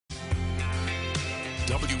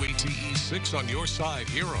WATE 6 on Your Side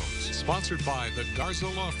Heroes, sponsored by the Garza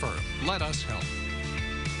Law Firm. Let us help.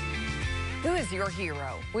 Who is your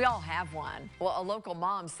hero? We all have one. Well, a local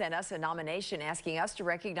mom sent us a nomination asking us to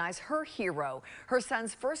recognize her hero, her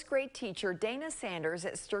son's first grade teacher, Dana Sanders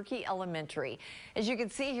at Sturkey Elementary. As you can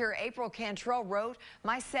see here, April Cantrell wrote,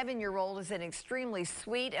 "My 7-year-old is an extremely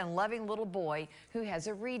sweet and loving little boy who has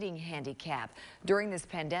a reading handicap. During this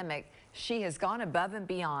pandemic, she has gone above and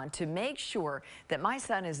beyond to make sure that my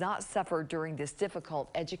son has not suffered during this difficult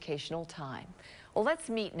educational time." Well, let's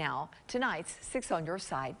meet now tonight's 6 on Your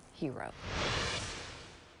Side hero.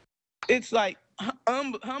 It's like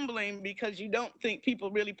humbling because you don't think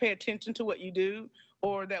people really pay attention to what you do,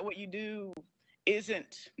 or that what you do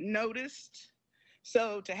isn't noticed.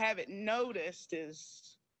 So to have it noticed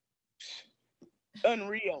is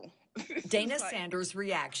unreal. Dana Sanders'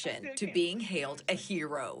 reaction to being hailed a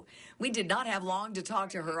hero. We did not have long to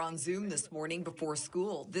talk to her on Zoom this morning before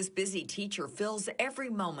school. This busy teacher fills every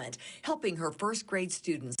moment, helping her first grade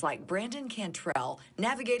students like Brandon Cantrell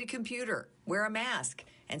navigate a computer, wear a mask,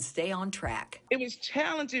 and stay on track. It was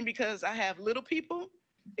challenging because I have little people,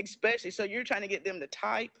 especially. So you're trying to get them to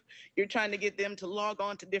type, you're trying to get them to log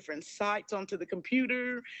on to different sites onto the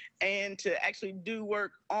computer and to actually do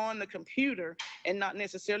work on the computer and not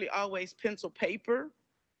necessarily always pencil paper,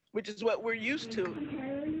 which is what we're used to.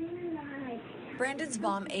 Brandon's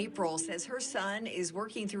mom, April, says her son is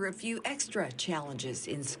working through a few extra challenges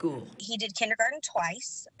in school. He did kindergarten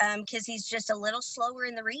twice because he's just a little slower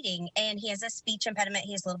in the reading, and he has a speech impediment.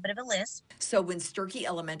 He has a little bit of a lisp. So when Sturkey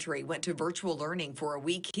Elementary went to virtual learning for a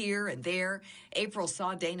week here and there, April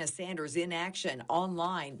saw Dana Sanders in action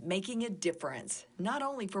online, making a difference, not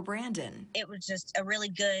only for Brandon. It was just a really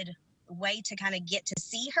good way to kind of get to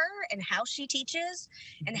see her and how she teaches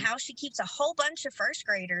and how she keeps a whole bunch of first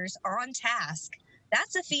graders on task.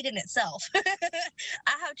 That's a feat in itself.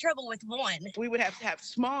 I have trouble with one. We would have to have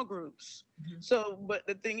small groups. So, but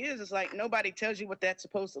the thing is, it's like nobody tells you what that's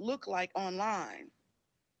supposed to look like online.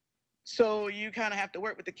 So you kind of have to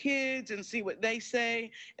work with the kids and see what they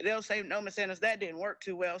say. And they'll say, "No, Miss Sanders, that didn't work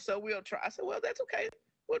too well, so we'll try." I said, "Well, that's okay.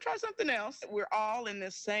 We'll try something else." We're all in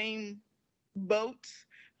the same boat.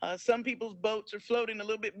 Some people's boats are floating a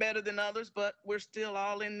little bit better than others, but we're still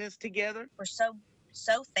all in this together. We're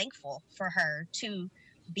so thankful for her to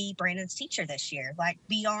be Brandon's teacher this year, like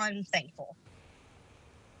beyond thankful.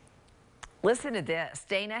 Listen to this.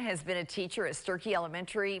 Dana has been a teacher at Sturkey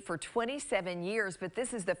Elementary for 27 years, but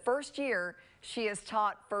this is the first year she has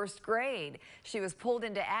taught first grade. She was pulled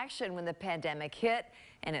into action when the pandemic hit,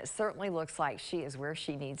 and it certainly looks like she is where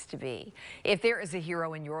she needs to be. If there is a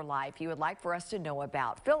hero in your life you would like for us to know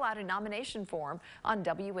about, fill out a nomination form on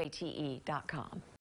WATE.com.